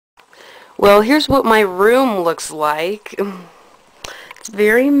Well, here's what my room looks like. It's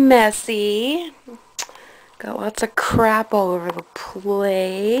very messy. Got lots of crap all over the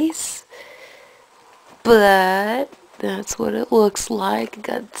place. But that's what it looks like.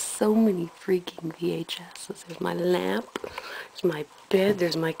 Got so many freaking VHSs. There's my lamp. There's my bed.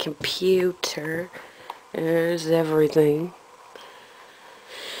 There's my computer. There's everything.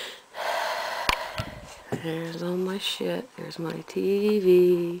 There's all my shit. There's my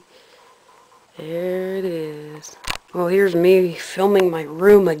TV. There it is. Well, here's me filming my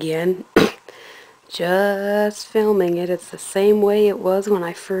room again. Just filming it. It's the same way it was when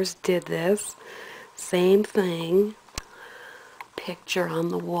I first did this. Same thing. Picture on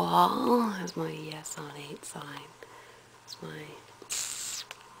the wall. There's my yes on 8 sign. There's my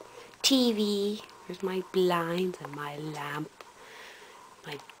TV. There's my blinds and my lamp.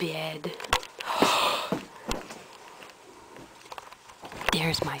 My bed.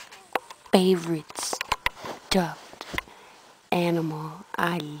 There's my favorite stuffed animal.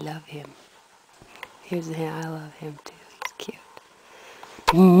 I love him. Here's him. I love him too. He's cute.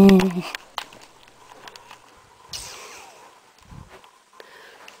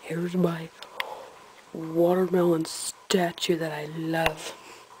 Here's my watermelon statue that I love.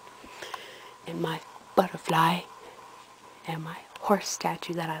 And my butterfly. And my horse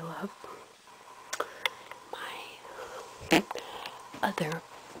statue that I love. My other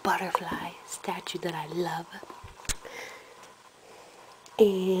butterfly statue that I love.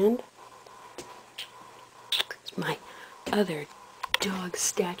 And my other dog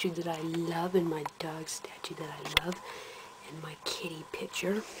statue that I love, and my dog statue that I love, and my kitty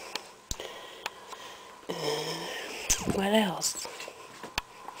picture. What else?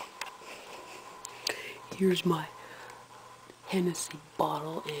 Here's my Hennessy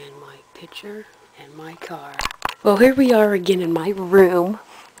bottle and my picture and my car. Well, here we are again in my room,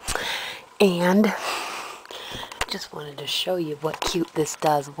 and just wanted to show you what cute this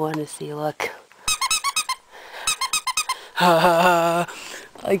does. Want to see? Look. I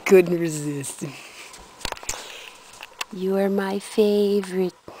couldn't resist. You are my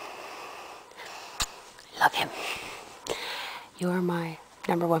favorite. Love him. You are my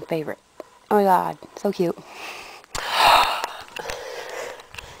 #1 favorite. Oh my god, so cute.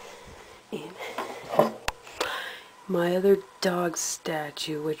 And my other dog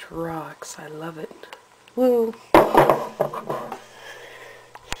statue, which rocks. I love it. Woo.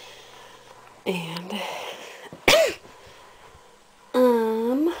 And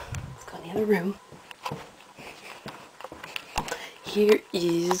let's go in the other room. Here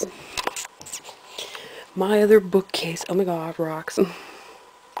is my other bookcase. Oh my god, rocks.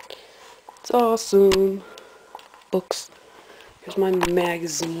 It's awesome. Books. Here's my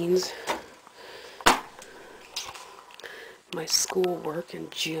magazines. My schoolwork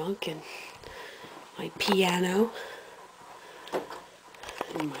and junk, and my piano.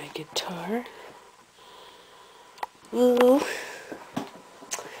 And my guitar. Ooh.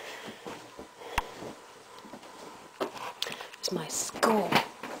 There's my school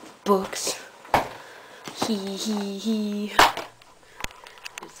books. He.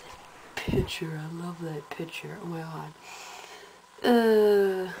 There's that picture. I love that picture. Oh my god.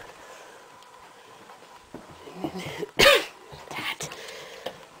 That.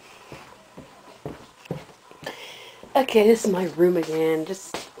 Okay, this is my room again.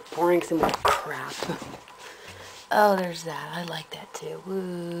 Just pouring some more crap. Oh, there's that. I like that too.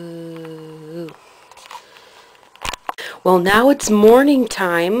 Woo. Well, now it's morning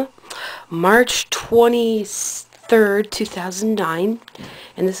time, March 23rd, 2009,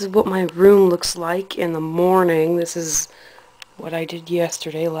 and this is what my room looks like in the morning. This is what I did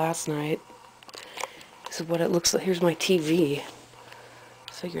yesterday, last night. This is what it looks like. Here's my TV.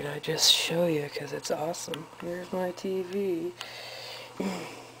 Figured I'd just show you because it's awesome. Here's my TV.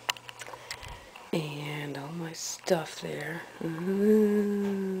 And all my stuff there.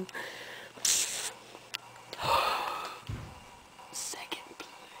 Second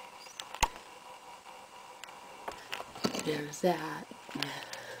place. There's that.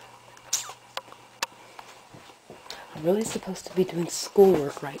 I'm really supposed to be doing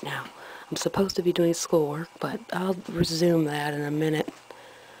schoolwork right now. I'm supposed to be doing schoolwork, but I'll resume that in a minute.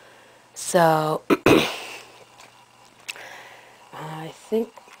 So, I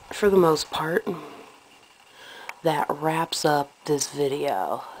think for the most part, that wraps up this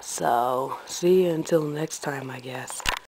video. So, see you until next time, I guess.